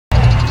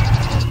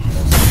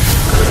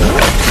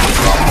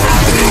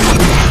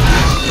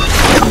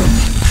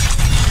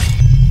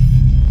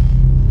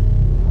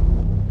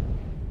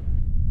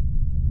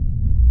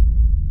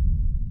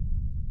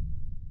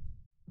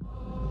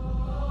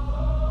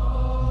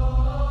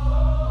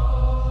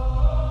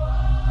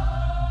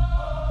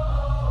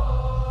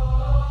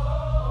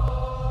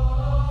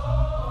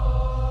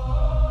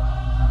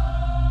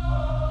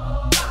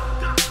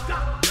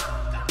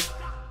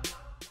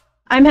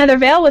I'm Heather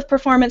Vale with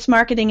Performance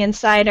Marketing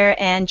Insider,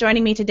 and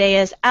joining me today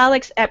is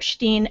Alex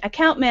Epstein,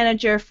 Account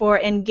Manager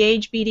for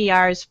Engage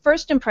BDR's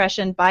First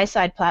Impression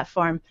buy-side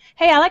platform.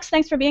 Hey Alex,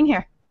 thanks for being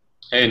here.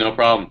 Hey, no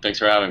problem. Thanks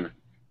for having me.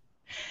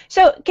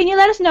 So can you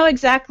let us know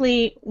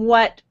exactly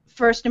what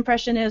First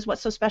Impression is,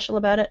 what's so special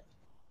about it?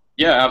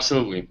 Yeah,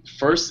 absolutely.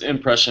 First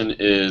Impression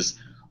is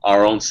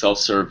our own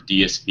self-serve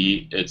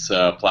DSP. It's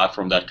a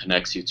platform that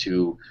connects you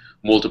to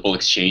multiple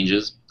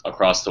exchanges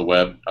across the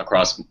web,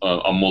 across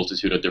a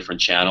multitude of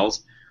different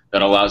channels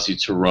that allows you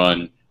to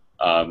run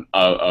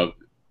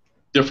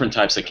different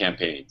types of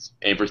campaigns,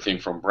 everything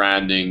from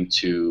branding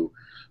to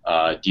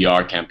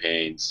DR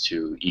campaigns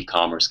to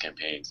e-commerce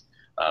campaigns.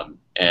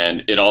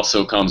 And it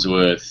also comes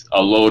with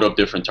a load of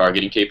different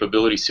targeting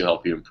capabilities to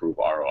help you improve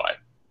ROI.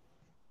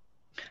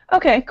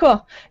 Okay,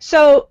 cool.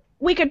 So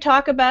we could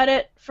talk about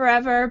it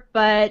forever,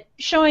 but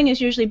showing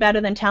is usually better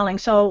than telling.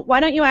 So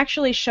why don't you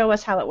actually show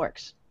us how it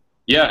works?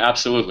 Yeah,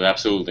 absolutely,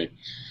 absolutely.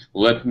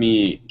 Let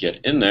me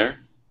get in there.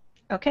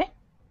 Okay.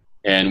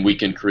 And we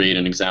can create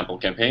an example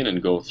campaign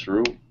and go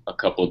through a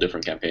couple of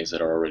different campaigns that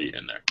are already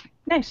in there.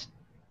 Nice.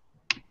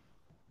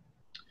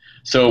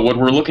 So what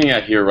we're looking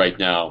at here right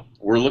now,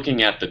 we're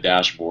looking at the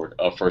dashboard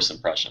of First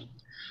Impression.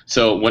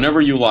 So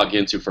whenever you log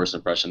into First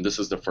Impression, this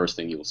is the first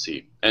thing you'll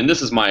see. And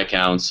this is my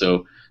account,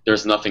 so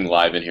there's nothing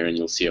live in here, and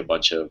you'll see a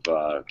bunch of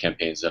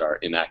campaigns that are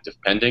inactive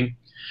pending.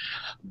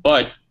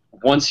 But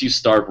once you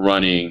start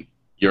running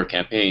your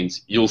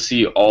campaigns, you'll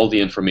see all the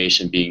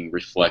information being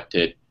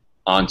reflected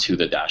onto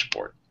the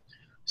dashboard.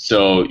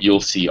 So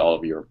you'll see all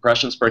of your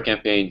impressions per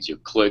campaigns, your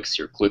clicks,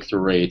 your click-through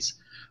rates,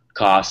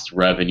 cost,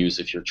 revenues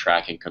if you're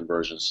tracking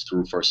conversions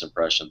through First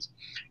Impressions,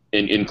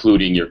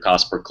 including your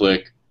cost per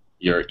click,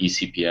 your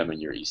eCPM,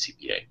 and your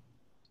eCPA.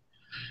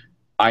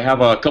 I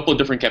have a couple of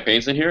different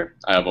campaigns in here.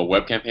 I have a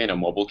web campaign, a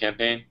mobile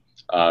campaign.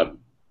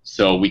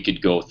 So we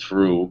could go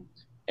through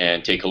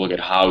and take a look at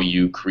how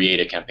you create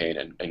a campaign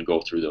and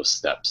go through those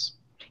steps.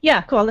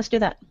 Yeah, cool. Let's do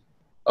that.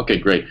 Okay,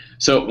 great.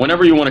 So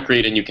whenever you want to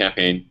create a new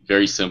campaign,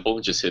 very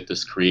simple, just hit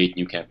this Create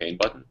New Campaign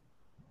button.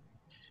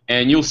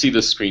 And you'll see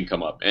this screen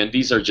come up. And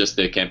these are just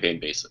the campaign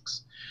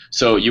basics.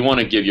 So you want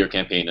to give your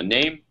campaign a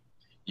name.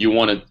 You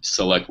want to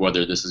select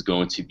whether this is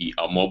going to be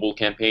a mobile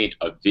campaign,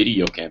 a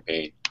video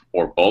campaign,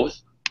 or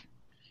both.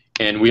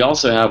 And we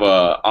also have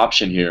an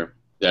option here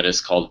that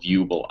is called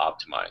Viewable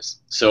Optimize.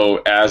 So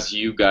as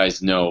you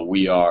guys know,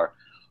 we are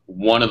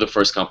one of the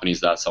first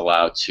companies that's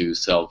allowed to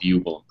sell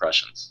viewable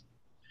impressions.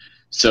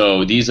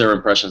 So these are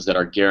impressions that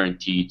are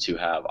guaranteed to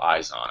have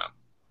eyes on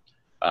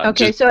them.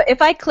 Okay, so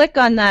if I click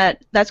on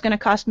that, that's going to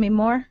cost me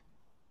more?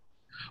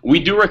 We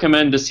do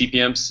recommend the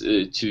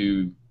CPMs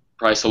to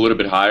price a little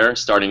bit higher,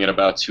 starting at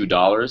about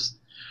 $2.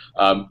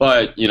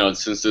 But you know,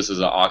 since this is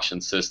an auction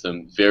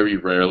system, very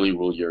rarely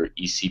will your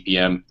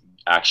eCPM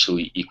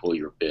actually equal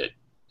your bid.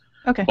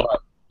 Okay.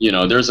 But you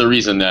know, there's a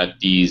reason that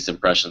these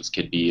impressions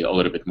could be a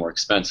little bit more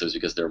expensive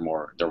because they're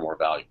more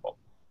valuable.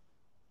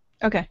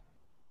 Okay.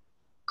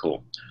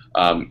 Cool.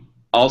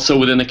 Also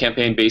within the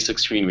campaign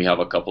basics screen, we have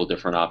a couple of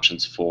different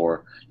options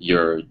for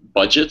your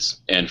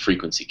budgets and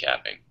frequency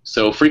capping.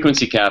 So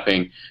frequency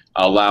capping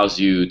allows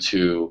you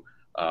to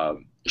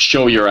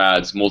show your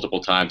ads multiple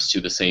times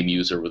to the same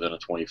user within a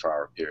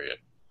 24-hour period.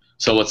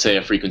 So let's say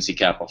a frequency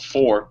cap of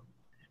 4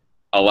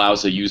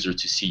 allows a user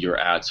to see your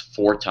ads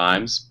 4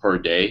 times per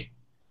day,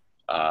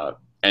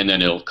 and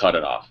then it'll cut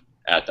it off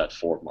at that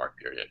 4-mark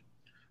period.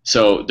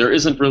 So there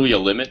isn't really a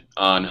limit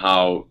on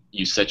how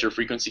you set your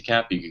frequency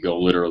cap. You could go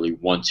literally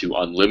 1 to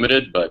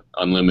unlimited, but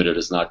unlimited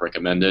is not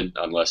recommended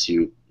unless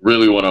you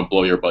really want to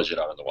blow your budget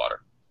out of the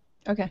water.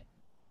 Okay.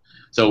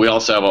 So we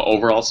also have an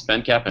overall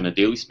spend cap and a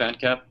daily spend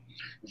cap.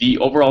 The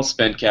overall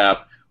spend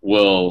cap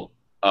will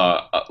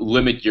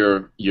limit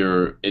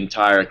your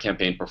entire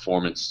campaign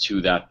performance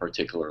to that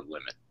particular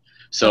limit.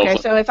 So, okay,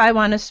 so if I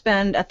want to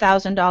spend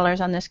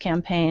 $1,000 on this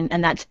campaign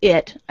and that's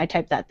it, I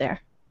type that there.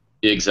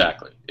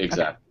 Exactly.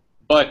 Okay.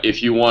 But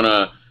if you want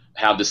to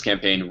have this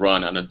campaign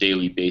run on a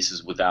daily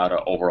basis without an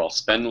overall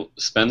spend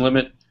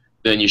limit,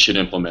 then you should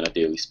implement a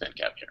daily spend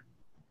cap here.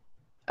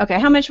 Okay,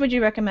 how much would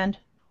you recommend?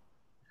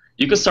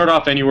 You could start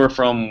off anywhere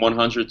from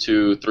 $100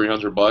 to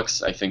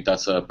 $300. I think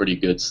that's a pretty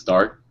good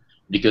start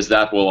because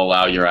that will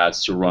allow your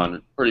ads to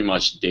run pretty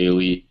much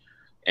daily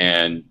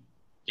and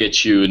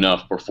get you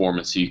enough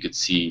performance so you could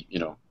see, you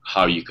know,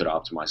 how you could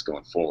optimize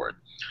going forward.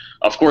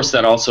 Of course,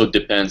 that also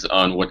depends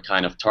on what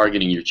kind of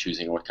targeting you're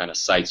choosing, what kind of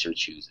sites you're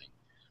choosing.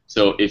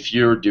 So if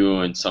you're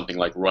doing something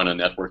like run a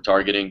network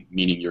targeting,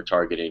 meaning you're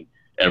targeting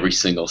every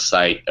single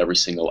site, every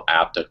single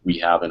app that we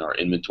have in our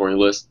inventory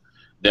list,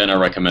 then I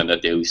recommend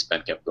that daily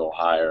spend cap go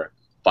higher,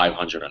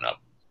 500 and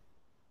up.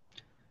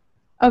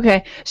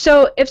 Okay,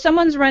 so if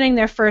someone's running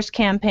their first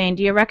campaign,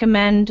 do you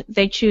recommend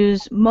they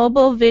choose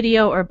mobile,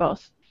 video, or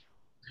both?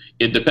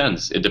 It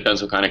depends. It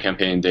depends what kind of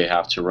campaign they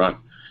have to run.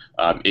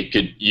 It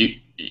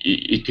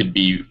could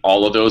be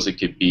all of those. It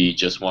could be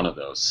just one of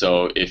those.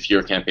 So if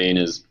your campaign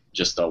is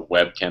just a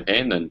web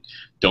campaign, then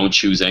don't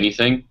choose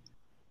anything.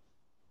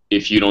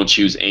 If you don't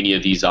choose any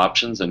of these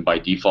options, then by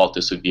default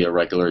this would be a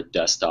regular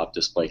desktop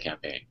display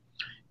campaign.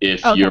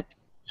 If Okay. you're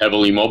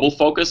heavily mobile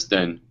focused,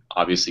 then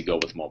obviously go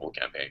with mobile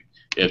campaign.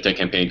 If the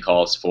campaign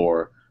calls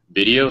for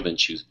video, then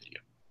choose video.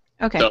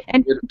 Okay. So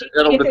And it'll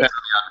depend on the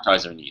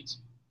advertiser needs.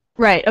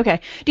 right. Okay.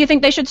 Do you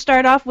think they should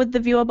start off with the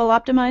viewable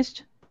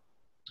optimized?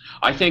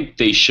 I think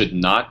they should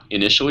not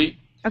initially,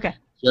 Okay.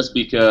 just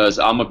because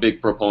I'm a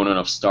big proponent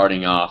of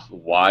starting off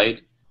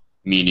wide,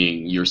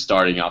 meaning you're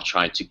starting off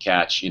trying to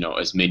catch,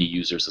 as many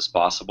users as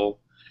possible,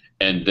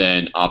 and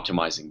then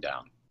optimizing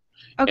down.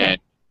 Okay.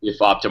 And if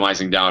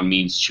optimizing down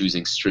means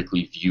choosing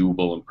strictly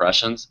viewable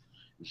impressions,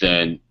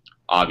 then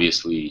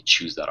obviously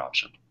choose that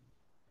option.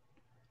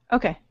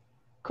 Okay.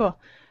 Cool.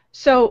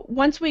 So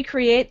once we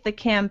create the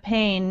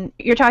campaign,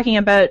 you're talking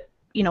about,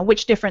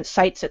 which different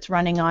sites it's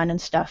running on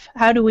and stuff.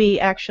 How do we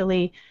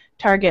actually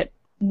target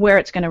where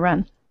it's going to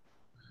run?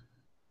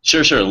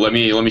 Sure. Let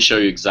me show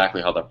you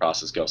exactly how that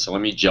process goes. So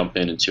let me jump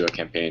into a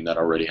campaign that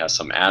already has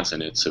some ads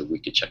in it so we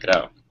could check it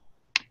out.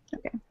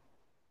 Okay.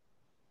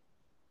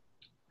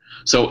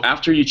 So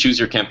after you choose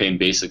your campaign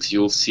basics,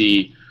 you'll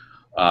see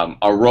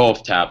a row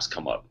of tabs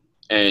come up.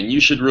 And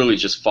you should really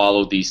just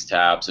follow these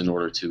tabs in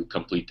order to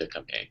complete the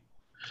campaign.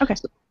 Okay.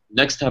 So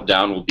next tab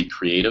down will be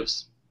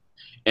creatives.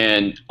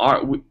 And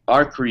our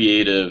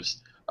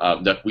creatives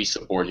that we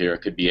support here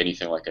could be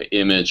anything like an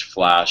image,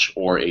 flash,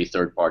 or a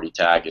third-party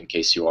tag in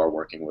case you are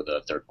working with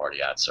a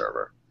third-party ad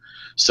server.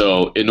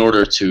 So in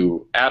order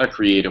to add a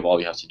creative, all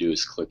you have to do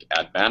is click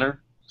Add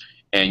Banner,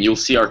 and you'll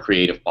see our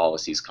creative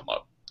policies come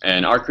up.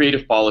 And our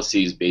creative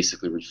policies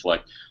basically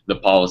reflect the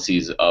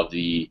policies of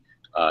the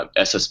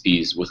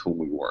SSPs with whom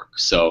we work.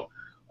 So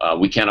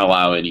we can't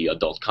allow any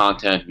adult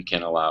content, we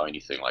can't allow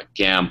anything like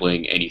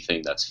gambling,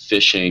 anything that's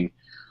phishing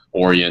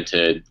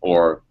oriented,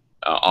 or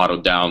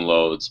auto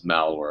downloads,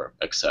 malware,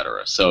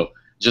 etc. So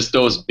just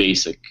those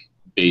basic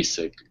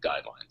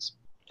guidelines.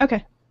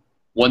 Okay.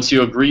 Once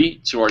you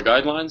agree to our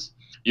guidelines,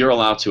 you're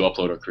allowed to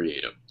upload a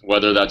creative,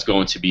 whether that's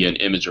going to be an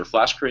image or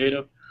flash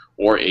creative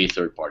or a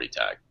third-party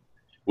tag.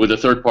 With a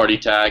third-party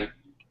tag,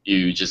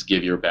 you just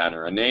give your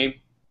banner a name,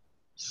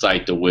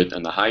 cite the width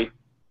and the height,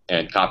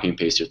 and copy and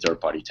paste your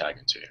third-party tag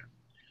into here.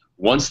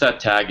 Once that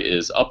tag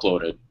is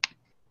uploaded,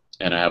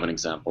 and I have an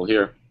example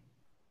here,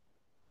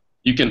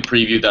 you can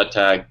preview that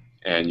tag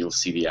and you'll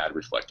see the ad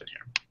reflected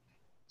here.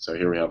 So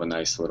here we have a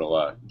nice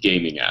little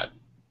gaming ad.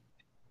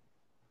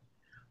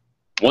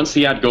 Once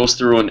the ad goes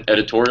through an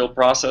editorial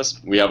process,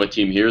 we have a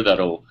team here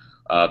that'll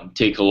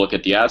take a look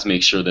at the ads,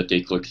 make sure that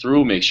they click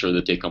through, make sure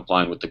that they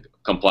comply with the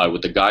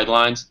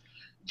guidelines.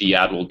 The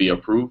ad will be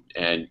approved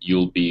and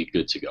you'll be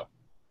good to go.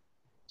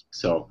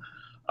 So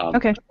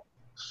Okay.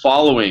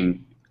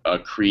 following a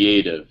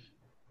creative,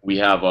 we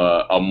have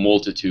a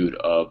multitude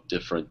of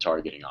different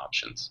targeting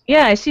options.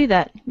 Yeah, I see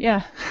that.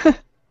 Yeah.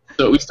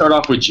 So we start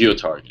off with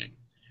geo-targeting.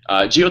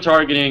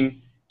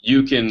 Geo-targeting,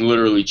 you can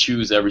literally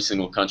choose every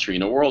single country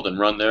in the world and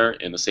run there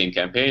in the same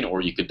campaign,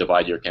 or you could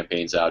divide your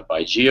campaigns out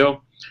by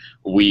geo.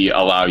 We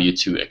allow you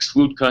to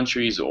exclude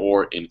countries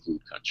or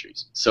include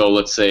countries. So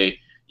let's say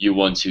you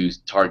want to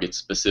target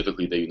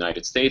specifically the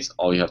United States.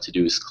 All you have to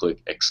do is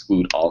click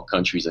exclude all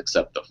countries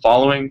except the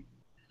following.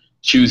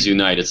 Choose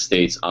United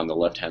States on the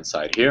left-hand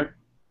side here.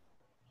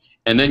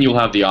 And then you'll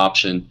have the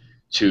option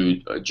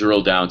to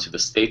drill down to the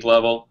state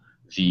level,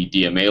 the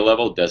DMA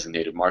level,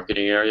 designated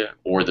marketing area,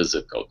 or the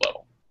zip code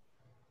level.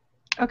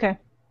 Okay.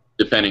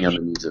 Depending on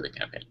the needs of the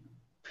campaign.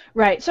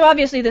 Right. So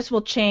obviously this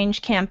will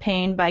change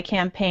campaign by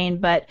campaign,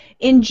 but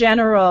in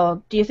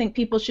general, do you think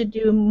people should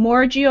do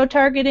more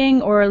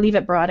geo-targeting or leave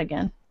it broad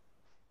again?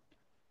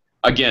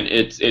 Again,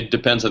 it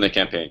depends on the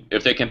campaign.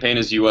 If the campaign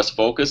is U.S.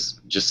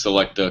 focused, just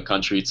select the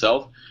country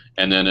itself,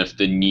 and then if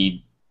the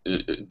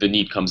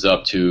need comes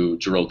up to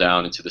drill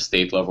down into the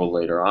state level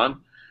later on,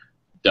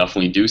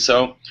 definitely do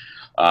so.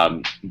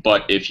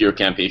 But if you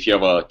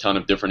have a ton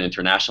of different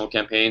international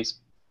campaigns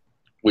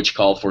which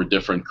call for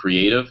different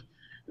creative,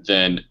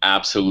 then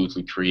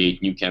absolutely create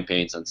new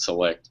campaigns and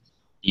select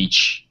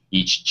each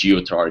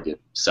geo-target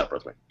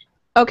separately.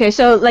 Okay,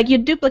 so like you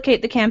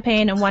duplicate the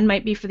campaign and one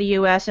might be for the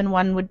US and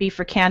one would be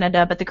for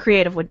Canada, but the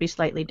creative would be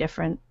slightly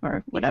different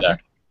or whatever.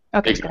 Exactly.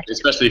 Okay. Exactly.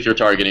 Especially if you're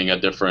targeting a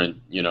different,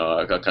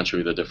 a country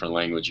with a different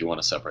language, you want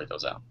to separate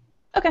those out.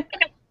 Okay.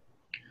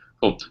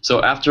 Cool.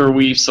 So after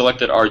we've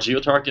selected our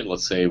geo-target,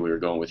 let's say we're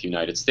going with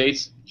United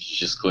States,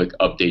 just click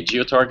Update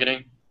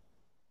Geo-targeting.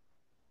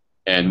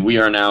 And we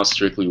are now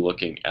strictly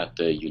looking at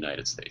the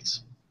United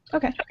States.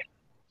 Okay.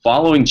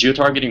 Following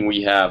geo-targeting,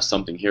 we have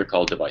something here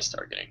called device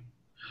targeting.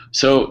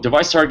 So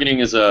device targeting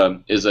is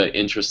an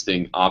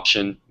interesting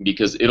option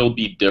because it'll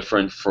be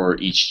different for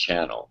each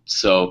channel.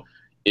 So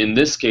in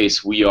this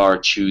case, we are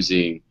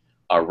choosing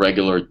a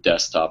regular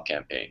desktop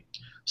campaign.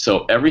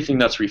 So everything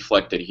that's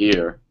reflected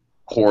here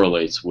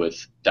correlates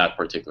with that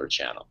particular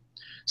channel.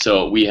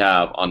 So we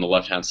have on the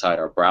left-hand side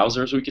our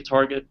browsers we could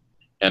target,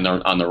 and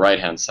on the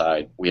right-hand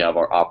side we have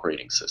our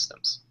operating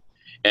systems.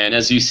 And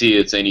as you see,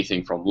 it's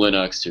anything from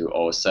Linux to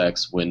OS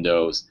X,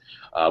 Windows.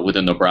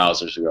 Within the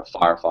browsers, we have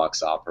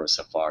Firefox, Opera,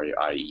 Safari,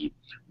 IE,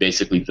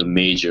 basically the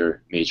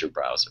major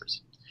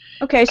browsers.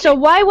 Okay, so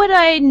why would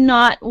I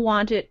not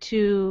want it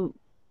to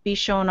be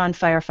shown on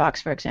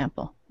Firefox, for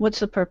example? What's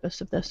the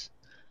purpose of this?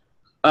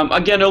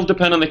 Again, it'll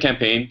depend on the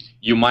campaign.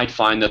 You might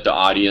find that the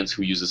audience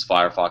who uses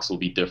Firefox will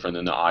be different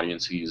than the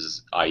audience who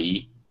uses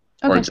IE.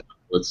 For example,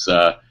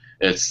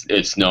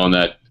 it's known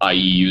that IE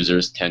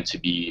users tend to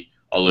be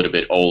a little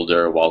bit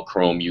older, while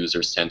Chrome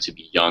users tend to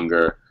be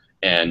younger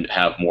and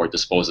have more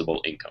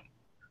disposable income.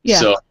 Yeah.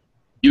 So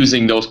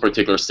using those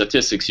particular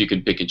statistics, you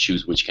can pick and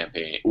choose which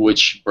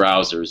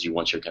browsers you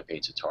want your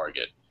campaign to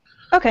target.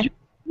 Okay.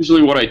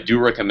 Usually what I do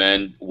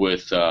recommend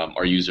with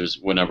our users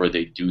whenever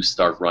they do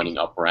start running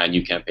a brand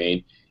new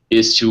campaign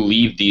is to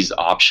leave these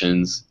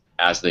options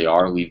as they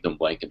are, leave them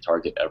blank and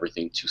target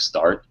everything to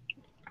start,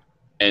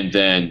 and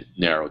then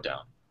narrow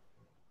down.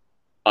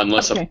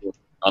 Unless,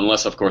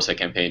 of course, a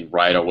campaign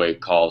right away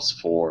calls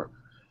for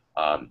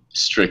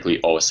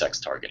strictly OS X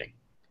targeting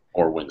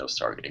or Windows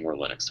targeting or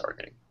Linux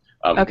targeting.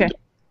 It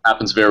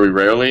happens very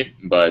rarely,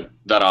 but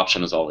that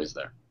option is always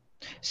there.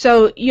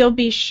 So you'll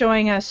be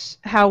showing us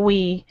how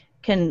we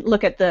can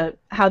look at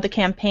how the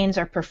campaigns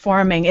are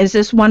performing. Is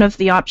this one of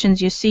the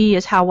options you see,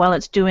 is how well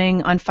it's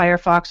doing on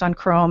Firefox, on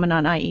Chrome, and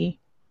on IE?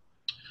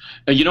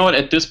 You know what?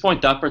 At this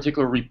point, that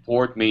particular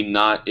report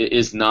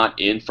is not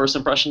in First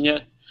Impression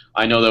yet.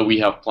 I know that we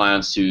have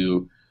plans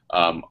to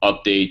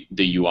update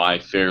the UI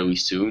fairly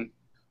soon,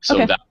 so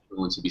that's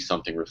going to be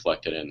something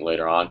reflected in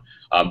later on.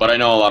 But I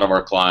know a lot of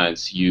our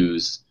clients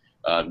use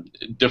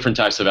different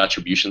types of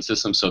attribution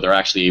systems, so they're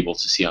actually able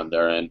to see on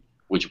their end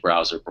which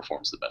browser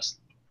performs the best.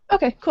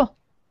 Okay, cool.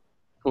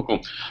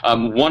 Cool.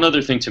 One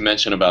other thing to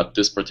mention about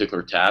this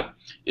particular tab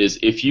is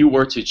if you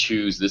were to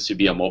choose this to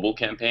be a mobile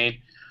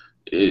campaign,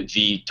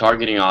 the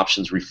targeting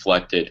options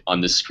reflected on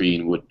the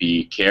screen would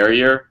be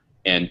carrier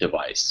and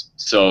device.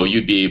 So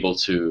you'd be able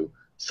to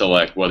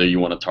select whether you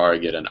want to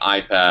target an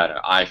iPad,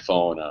 an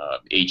iPhone, a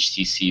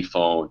HTC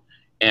phone,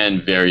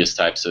 and various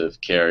types of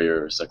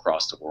carriers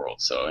across the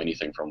world. So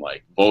anything from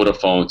like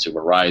Vodafone to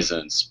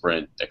Verizon,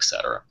 Sprint,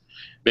 etc.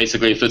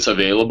 Basically, if it's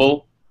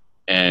available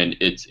and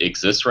it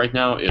exists right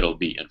now, it'll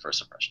be in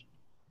First Impression.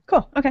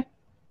 Cool. Okay.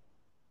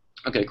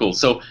 Okay, cool.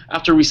 So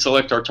after we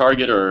select our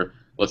target, or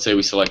let's say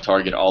we select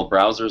target all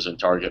browsers and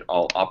target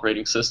all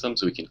operating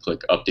systems, we can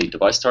click Update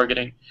Device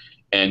Targeting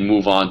and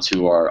move on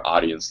to our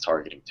Audience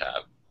Targeting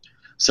tab.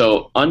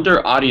 So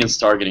under Audience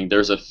Targeting,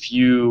 there's a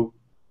few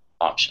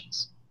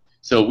options.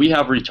 So we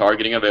have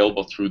retargeting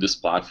available through this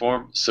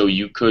platform, so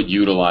you could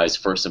utilize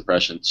First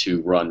Impression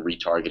to run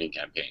retargeting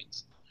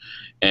campaigns.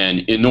 And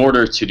in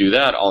order to do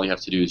that, all you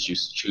have to do is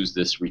just choose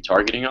this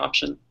retargeting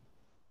option.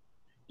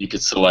 You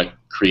could select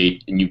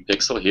Create a New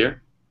Pixel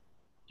here.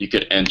 You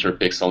could enter a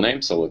pixel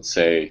name, so let's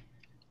say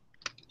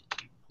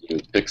New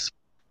Pixel.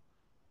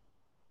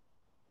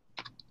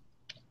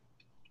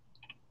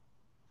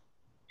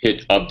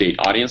 Hit Update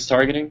Audience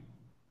Targeting.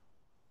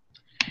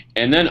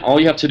 And then all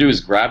you have to do is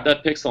grab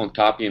that pixel and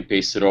copy and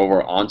paste it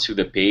over onto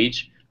the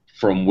page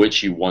from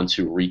which you want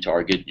to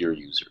retarget your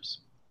users.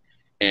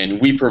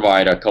 And we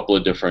provide a couple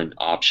of different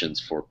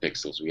options for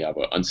pixels. We have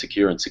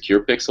unsecure and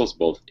secure pixels,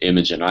 both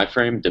image and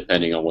iframe,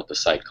 depending on what the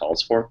site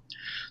calls for.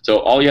 So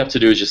all you have to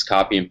do is just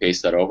copy and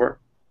paste that over.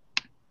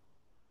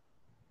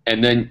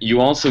 And then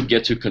you also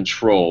get to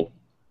control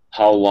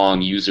how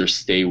long users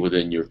stay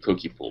within your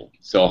cookie pool.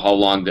 So how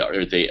long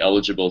are they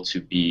eligible to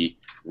be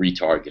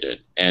retargeted?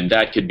 And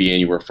that could be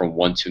anywhere from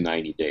 1 to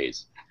 90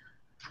 days.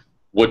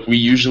 What we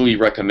usually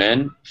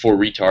recommend for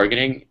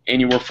retargeting,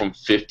 anywhere from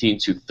 15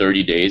 to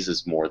 30 days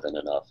is more than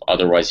enough.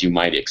 Otherwise, you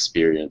might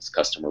experience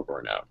customer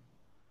burnout.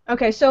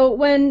 Okay, so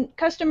when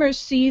customers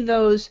see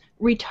those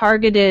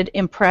retargeted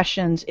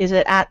impressions, is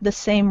it at the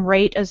same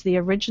rate as the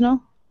original?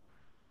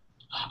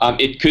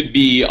 It could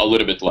be a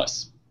little bit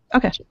less.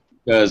 Okay.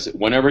 Because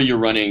whenever you're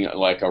running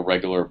like a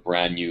regular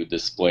brand new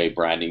display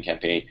branding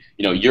campaign,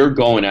 you're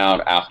going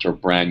out after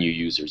brand new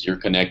users. You're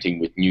connecting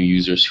with new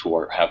users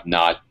who have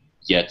not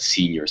yet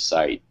seen your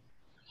site.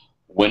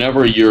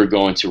 Whenever you're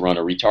going to run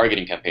a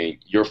retargeting campaign,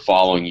 you're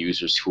following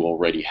users who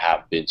already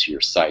have been to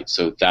your site,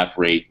 so that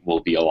rate will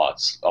be a lot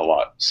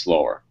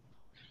slower.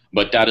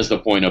 But that is the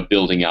point of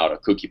building out a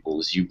cookie pool,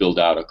 is you build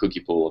out a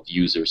cookie pool of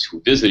users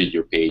who visited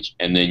your page,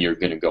 and then you're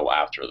going to go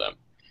after them.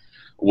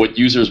 What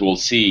users will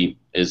see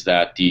is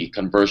that the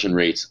conversion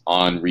rates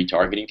on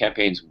retargeting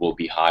campaigns will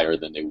be higher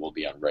than they will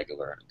be on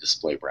regular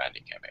display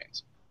branding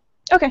campaigns.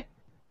 Okay,